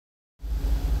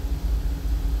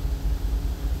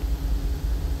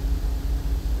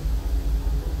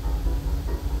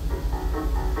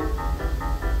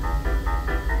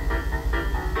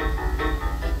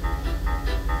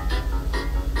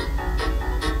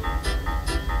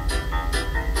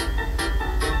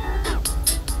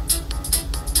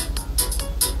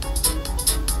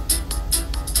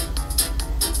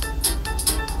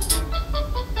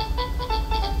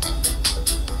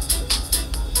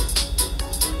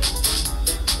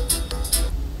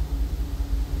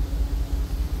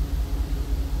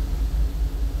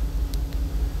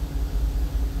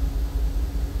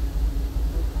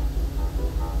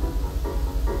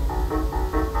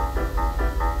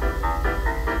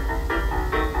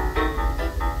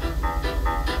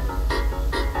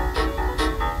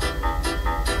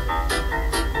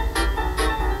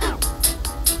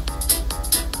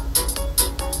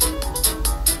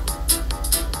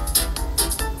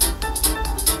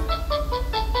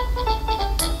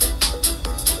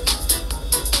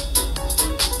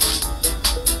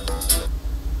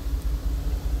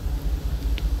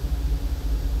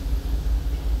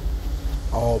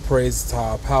praise to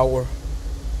our power,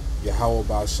 Yahweh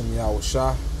Ba'Shem Yahweh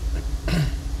Shai.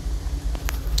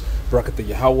 Barakatah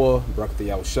Yahweh, Barakatah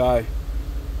Yahweh Shai.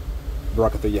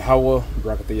 Barakatah Yahweh,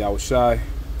 Barakatah Yahweh Shai.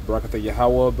 Barakatah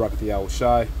Yahweh, Barakatah Yahweh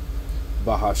Shai.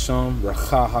 Bahasham,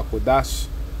 Racha HaKodash.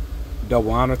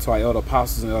 Double honor to our elder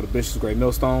apostles and elder bishops, great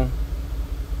millstone.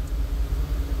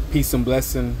 Peace and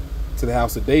blessing to the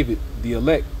house of David, the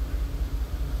elect.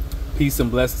 Peace and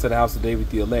blessing to the house of David,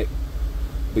 the elect.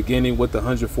 Beginning with the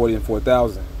 140 and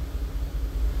 4,000.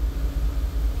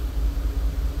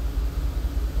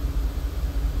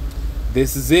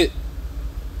 This is it.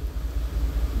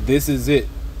 This is it.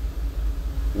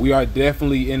 We are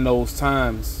definitely in those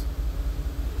times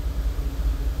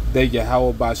that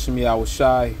Yahweh Ba'Shem Yahweh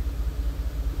Shai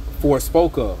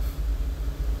forespoke of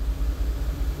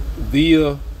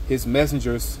via his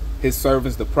messengers, his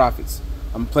servants, the prophets.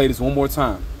 I'm gonna play this one more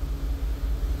time.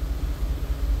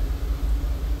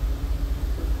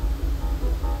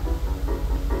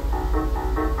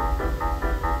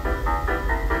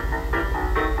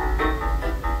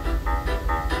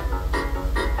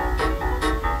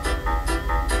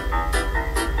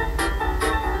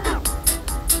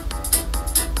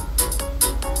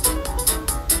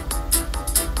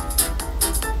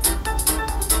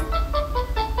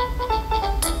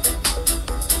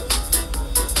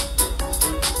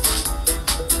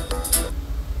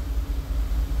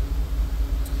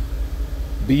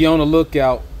 Be on the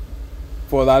lookout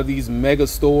for a lot of these mega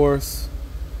stores,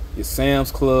 your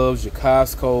Sam's Clubs, your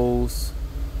Costco's,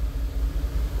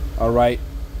 all right,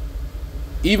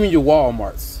 even your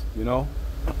Walmarts, you know,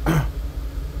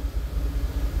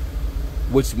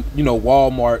 which, you know,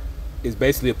 Walmart is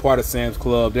basically a part of Sam's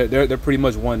Club. They're pretty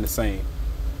much one and the same.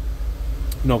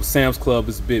 You know, Sam's Club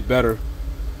is a bit better.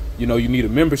 You know, you need a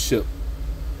membership.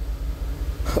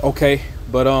 Okay,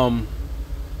 but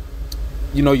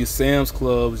you know, your Sam's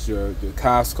Clubs, your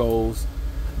Costco's,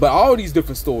 but all these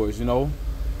different stores, you know,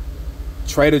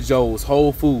 Trader Joe's,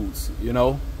 Whole Foods, you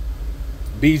know,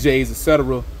 BJ's,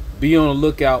 etc. Be on the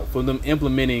lookout for them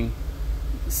implementing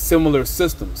similar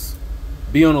systems.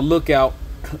 Be on the lookout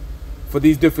for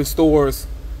these different stores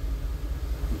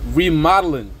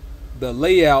remodeling the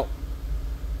layout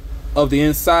of the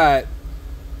inside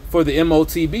for the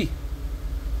M.O.T.B.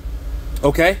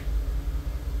 Okay?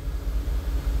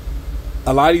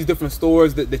 A lot of these different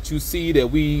stores that you see that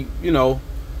we, you know,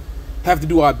 have to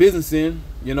do our business in,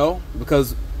 you know,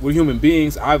 because we're human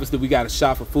beings. Obviously, we got to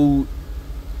shop for food.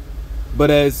 But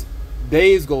as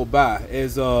days go by,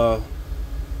 as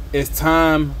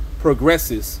time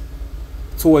progresses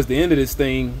towards the end of this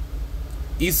thing,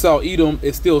 Esau Edom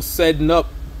is still setting up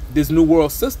this new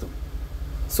world system.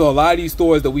 So a lot of these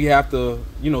stores that we have to,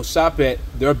 you know, shop at,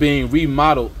 they're being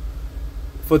remodeled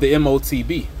for the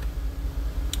M.O.T.B.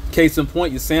 Case in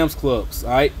point, your Sam's Clubs. All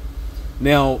right.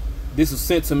 Now, this was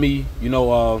sent to me, you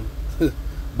know,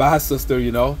 by a sister,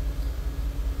 you know,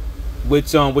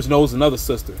 which knows another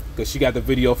sister because she got the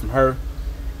video from her,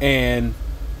 and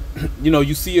you know,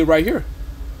 you see it right here.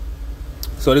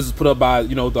 So this is put up by,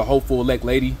 you know, the hopeful elect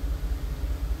lady.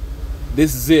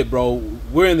 This is it, bro.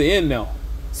 We're in the end now.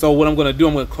 So what I'm gonna do,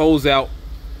 I'm gonna close out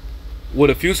with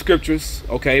a few scriptures,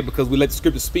 okay, because we let the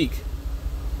scriptures speak.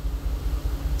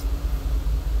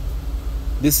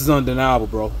 This is undeniable,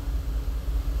 bro.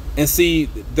 And see,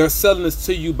 they're selling this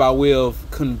to you by way of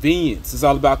convenience. It's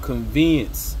all about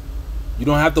convenience. You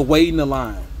don't have to wait in the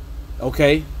line,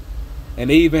 okay? And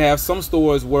they even have some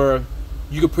stores where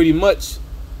you can pretty much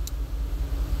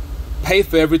pay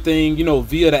for everything, you know,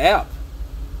 via the app.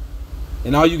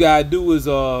 And all you gotta do is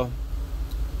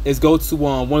go to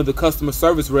one of the customer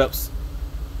service reps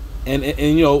and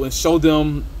you know, and show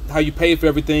them how you pay for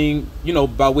everything, you know,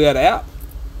 by way of the app.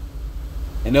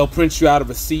 And they'll print you out a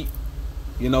receipt.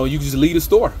 You know, you can just leave the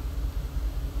store.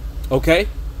 Okay?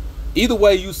 Either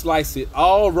way you slice it,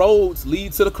 all roads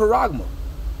lead to the Charagma.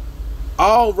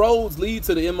 All roads lead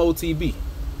to the M.O.T.B.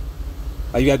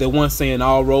 Like you got that one saying,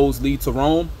 all roads lead to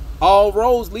Rome. All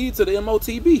roads lead to the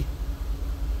M.O.T.B.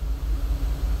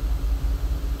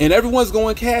 And everyone's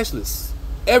going cashless.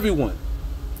 Everyone.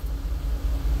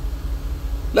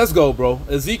 Let's go, bro.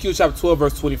 Ezekiel chapter 12,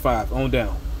 verse 25. On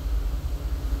down.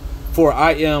 For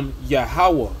I am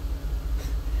Yahweh.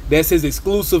 That's his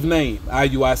exclusive name,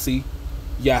 IUIC.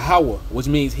 Yahweh, which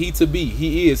means he to be.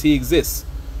 He is, he exists.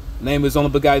 Name is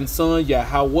only begotten son,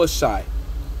 Yahweh Shai.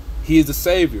 He is the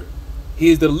Savior.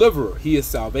 He is the deliverer. He is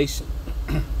salvation.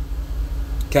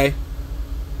 Okay?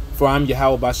 For I am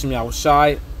Yahweh Ba'Shem Yahweh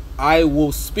Shai. I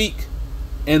will speak,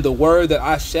 and the word that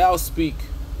I shall speak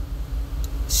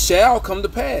shall come to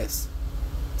pass.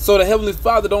 So the Heavenly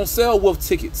Father don't sell wolf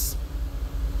tickets.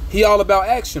 He all about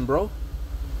action, bro.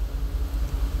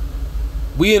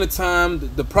 We in a time,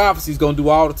 the prophecy's gonna do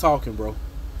all the talking, bro.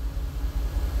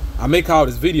 I may call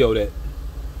this video that.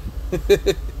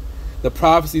 The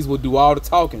prophecies will do all the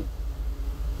talking.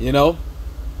 You know?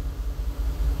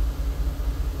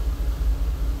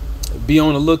 Be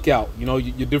on the lookout. You know,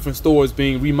 your different stores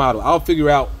being remodeled. I'll figure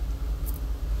out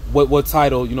what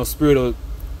title, you know, Spirit will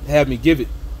have me give it.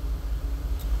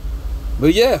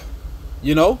 But yeah,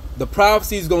 you know, the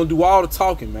prophecy is gonna do all the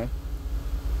talking, man.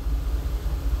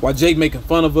 While Jake making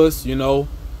fun of us, you know,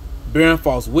 bearing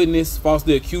false witness,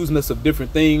 falsely accusing us of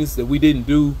different things that we didn't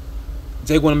do.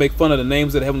 Jake want to make fun of the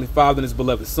names of the Heavenly Father and His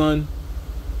beloved Son.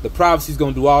 The prophecy is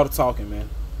gonna do all the talking, man.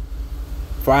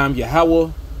 For I am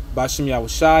Yahweh, Bashem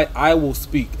Yahushai, I will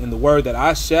speak, and the word that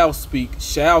I shall speak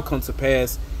shall come to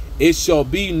pass. It shall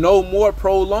be no more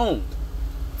prolonged.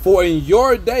 For in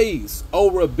your days, O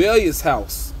rebellious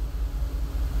house,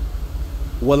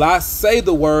 will I say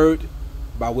the word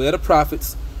by way of the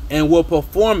prophets, and will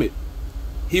perform it.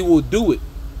 He will do it.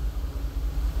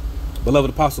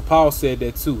 Beloved Apostle Paul said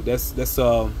that too. That's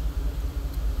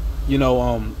you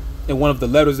know, in one of the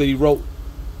letters that he wrote.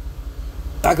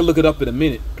 I can look it up in a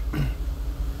minute.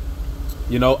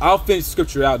 You know, I'll finish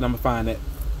scripture out and I'm gonna find that.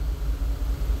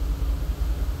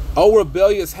 O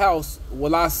rebellious house,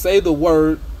 will I say the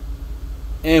word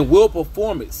and will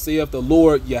perform it, saith the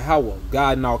Lord Yahweh.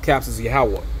 God in all caps is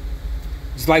Yahweh.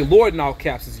 Just like Lord in all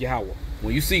caps is Yahweh.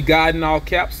 When you see God in all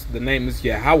caps, the name is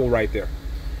Yahweh right there.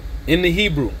 In the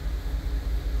Hebrew.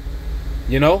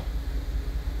 You know?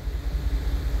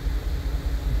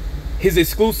 His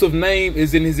exclusive name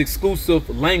is in his exclusive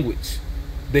language.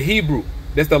 The Hebrew.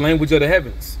 That's the language of the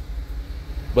heavens.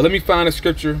 But let me find a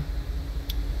scripture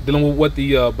dealing with what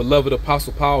the beloved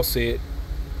Apostle Paul said.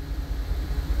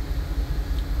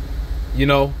 You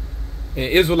know,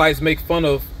 and Israelites make fun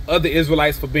of other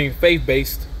Israelites for being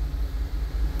faith-based,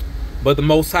 but the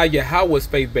Most High Yahweh is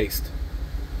faith-based.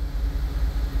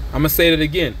 I'm going to say that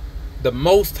again. The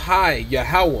Most High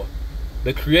Yahweh,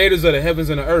 the creators of the heavens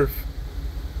and the earth,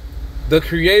 the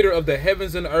creator of the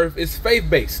heavens and the earth is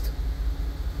faith-based.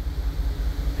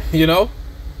 You know?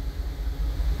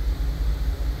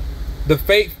 The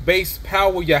faith-based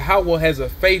power Yahweh has a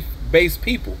faith-based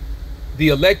people, the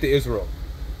elect of Israel.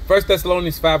 1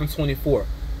 Thessalonians 5:24.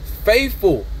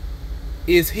 Faithful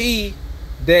is he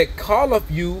that calleth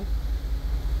you,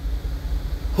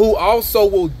 who also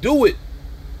will do it.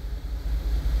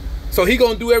 So he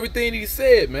gonna do everything he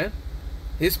said, man.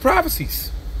 His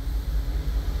prophecies.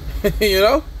 You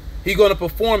know? He gonna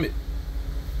perform it.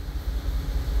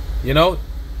 You know?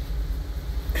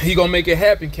 He gonna make it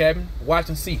happen, Captain. Watch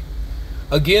and see.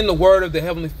 Again, the word of the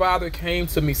Heavenly Father came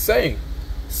to me, saying,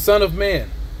 Son of man,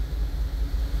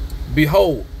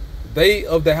 behold, they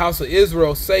of the house of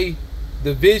Israel say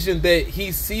the vision that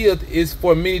he seeth is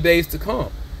for many days to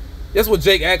come. That's what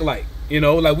Jake act like. You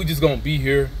know, like we just gonna be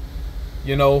here,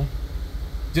 you know,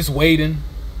 just waiting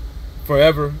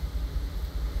forever.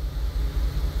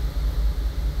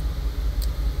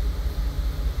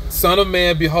 Son of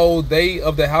man, behold, they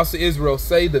of the house of Israel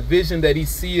say the vision that he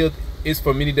seeth is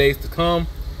for many days to come,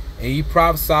 and he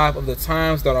prophesieth of the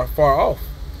times that are far off.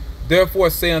 Therefore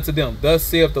say unto them, Thus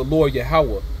saith the Lord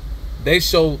Yahweh, they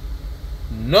shall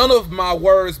none of my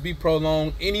words be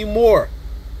prolonged any more,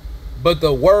 but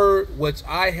the word which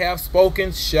I have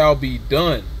spoken shall be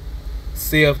done,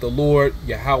 saith the Lord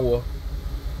Yahweh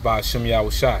by Hashem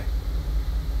Yahushai.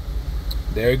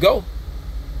 There you go.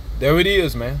 There it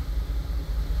is, man.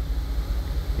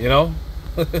 You know,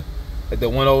 like that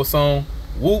one old song,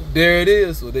 whoop, there it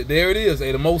is. There it is.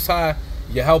 Hey, the Most High,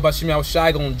 Yahweh by Hashem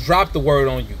Yahushai, gonna drop the word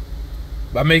on you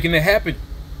by making it happen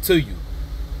to you.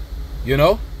 You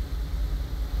know?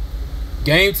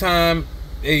 Game time,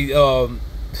 all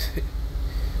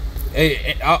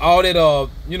that,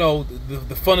 you know,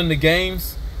 the fun in the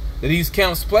games that these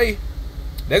camps play,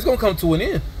 that's gonna come to an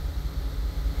end.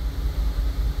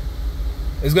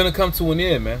 It's gonna come to an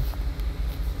end, man.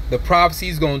 The prophecy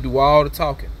is gonna do all the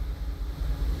talking.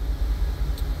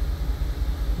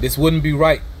 This wouldn't be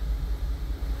right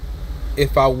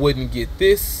if I wouldn't get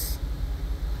this.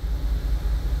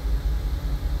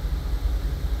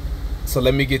 So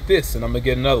let me get this, and I'm gonna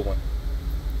get another one.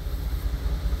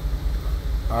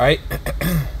 All right.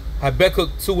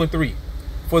 Habakkuk 2:3.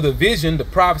 For the vision, the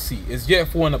prophecy, is yet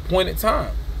for an appointed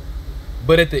time,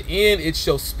 but at the end it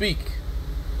shall speak.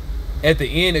 At the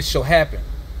end it shall happen,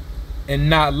 and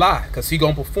not lie, because he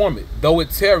gonna perform it. Though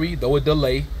it tarry, though it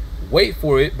delay, wait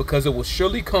for it, because it will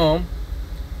surely come.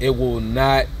 It will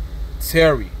not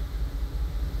tarry.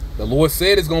 The Lord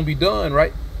said it's gonna be done,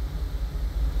 right?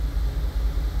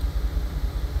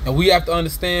 And we have to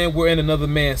understand we're in another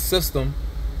man's system.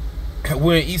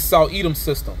 We're in Esau Edom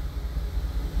system.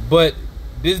 But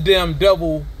this damn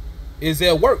devil is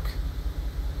at work,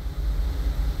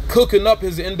 cooking up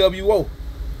his NWO.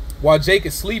 While Jake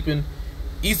is sleeping,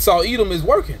 Esau Edom is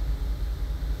working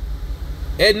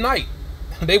at night.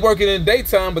 They working in the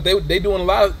daytime, but they doing a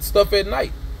lot of stuff at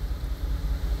night.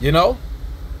 You know?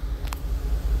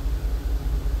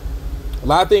 A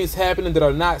lot of things happening that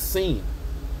are not seen.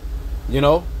 You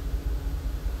know?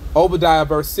 Obadiah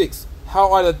verse 6.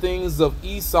 How are the things of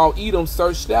Esau Edom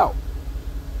searched out?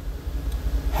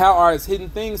 How are his hidden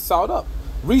things sought up?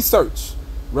 Research.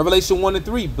 Revelation 1 and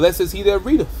 3. Blessed is he that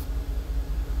readeth.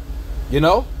 You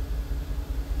know?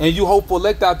 And you hopeful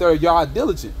elect out there, y'all are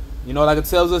diligent. You know, like it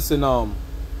tells us in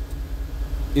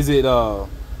is it 2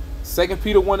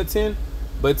 Peter 1 and 10?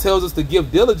 But it tells us to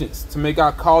give diligence to make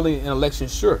our calling and election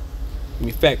sure. Let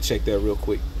me fact check that real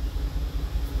quick.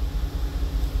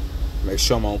 Make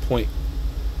sure I'm on point.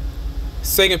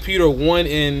 2 Peter 1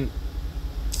 and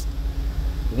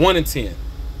 10.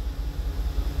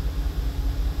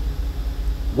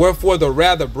 Wherefore the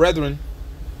rather, brethren,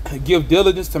 give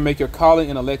diligence to make your calling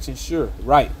and election sure.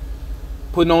 Right.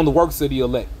 Putting on the works of the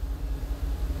elect.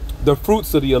 The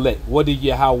fruits of the elect. What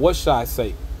shall I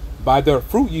say? By their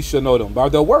fruit you shall know them. By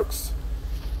their works.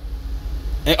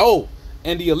 And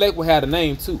and the elect will have a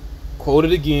name too.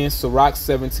 Quoted again, Sirach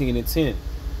 17 and 10.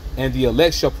 And the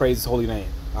elect shall praise his holy name.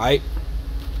 Alright?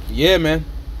 Yeah, man.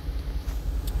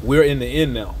 We're in the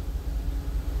end now.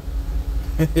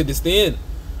 It's the end.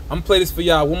 I'm gonna play this for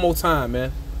y'all one more time,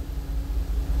 man.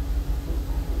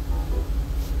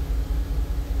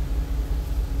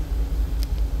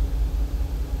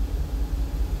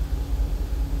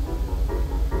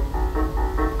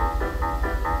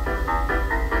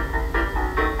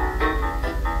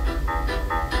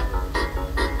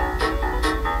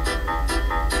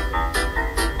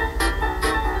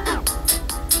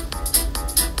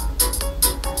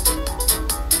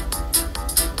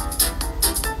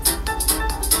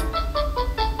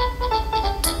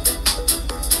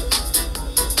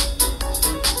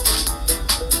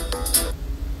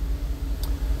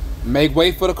 Make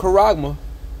way for the charagma.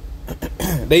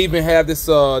 They even have this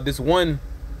this one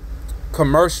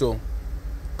commercial.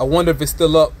 I wonder if it's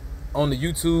still up on the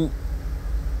YouTube.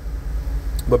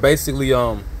 But basically,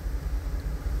 dealing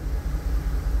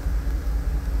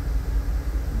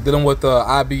with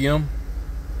IBM.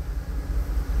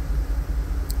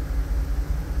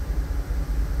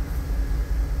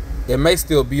 It may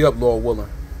still be up, Lord willing.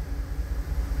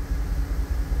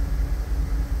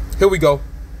 Here we go.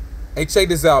 Hey, check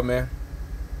this out, man.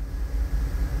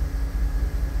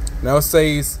 Now it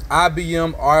says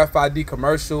IBM RFID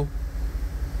commercial.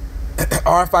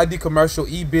 RFID commercial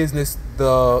e-business,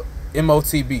 the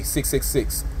M.O.T.B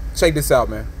 666. Check this out,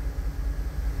 man.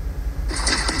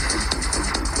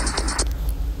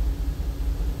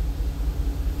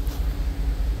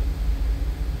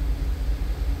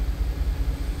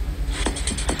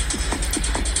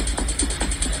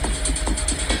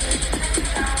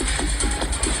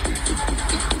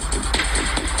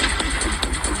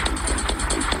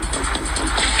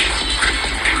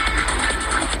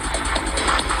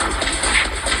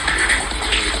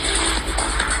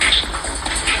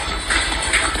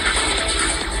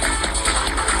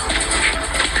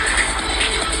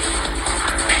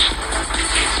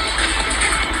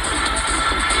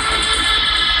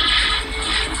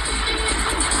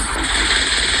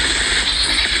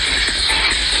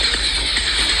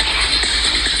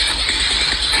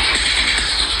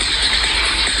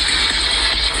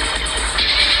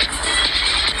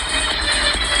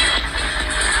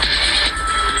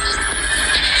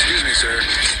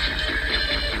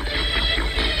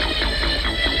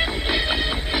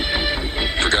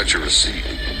 Your receipt.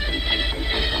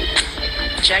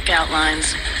 Checkout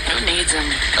lines. Who needs them?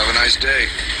 Have a nice day.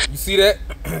 You see that?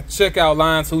 Checkout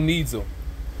lines. Who needs them?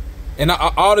 And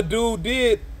all the dude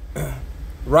did,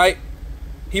 right?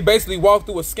 He basically walked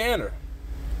through a scanner.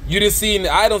 You didn't see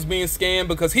the items being scanned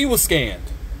because he was scanned.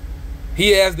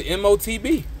 He has the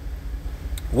M.O.T.B,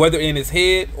 whether in his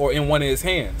head or in one of his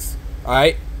hands. All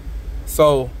right.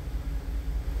 So,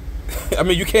 I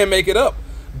mean, you can't make it up,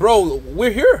 bro.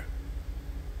 We're here.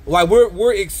 Like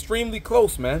we're extremely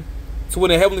close, man, to when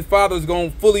the Heavenly Father is gonna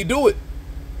fully do it.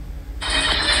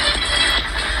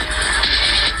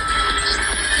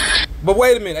 But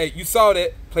wait a minute, hey, you saw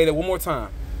that? Play that one more time.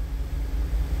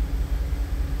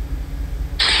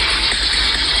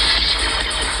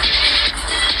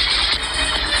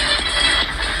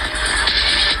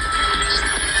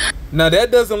 Now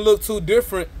that doesn't look too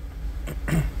different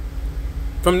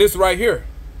from this right here.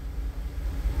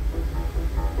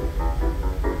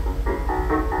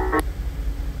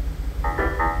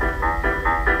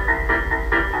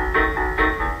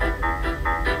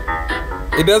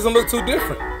 It doesn't look too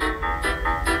different.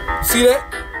 See that?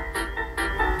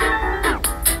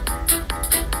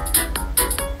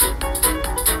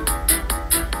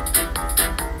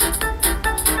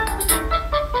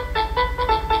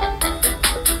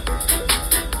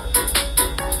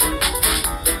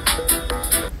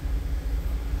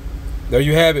 There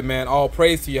you have it, man. All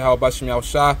praise to Yahweh Bashem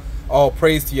Yahushua. All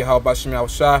praise to Yahweh Bashem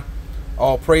Yahushua.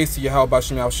 All praise to Yahweh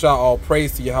Bashem Yahushua. All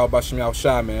praise to Yahweh Bashem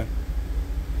Yahushua, man.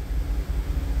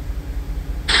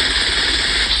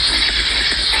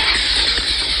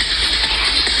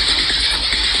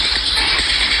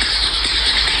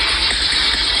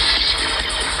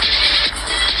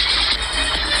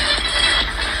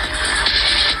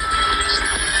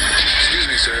 Excuse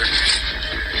me, sir.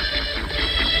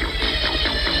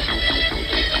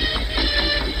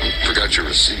 Forgot your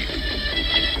receipt.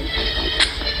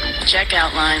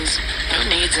 Checkout lines. Who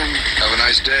needs them? Have a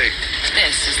nice day.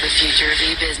 This is the future of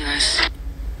e-business.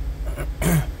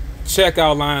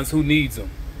 Checkout lines, who needs them?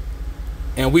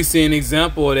 And we see an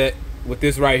example of that with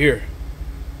this right here.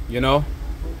 You know?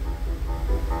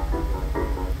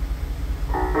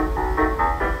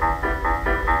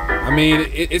 I mean,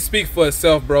 it speaks for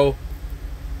itself, bro.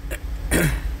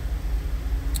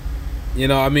 You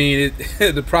know, I mean,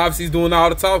 the prophecy's doing all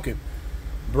the talking.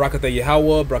 Barakatah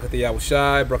Yahweh, Barakatah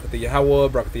Yahushai, Barakatah Yahweh,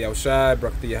 Barakatah Yahushai,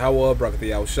 Barakatah Yahweh, Barakatah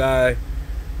Yahushai,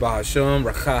 Bahasham,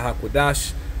 Rakha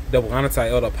HaKwadash, double honor to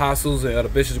elder apostles and elder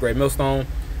bishops, great millstone.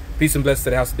 Peace and blessings to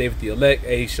the house of David the elect.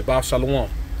 A Shabbat Shalom.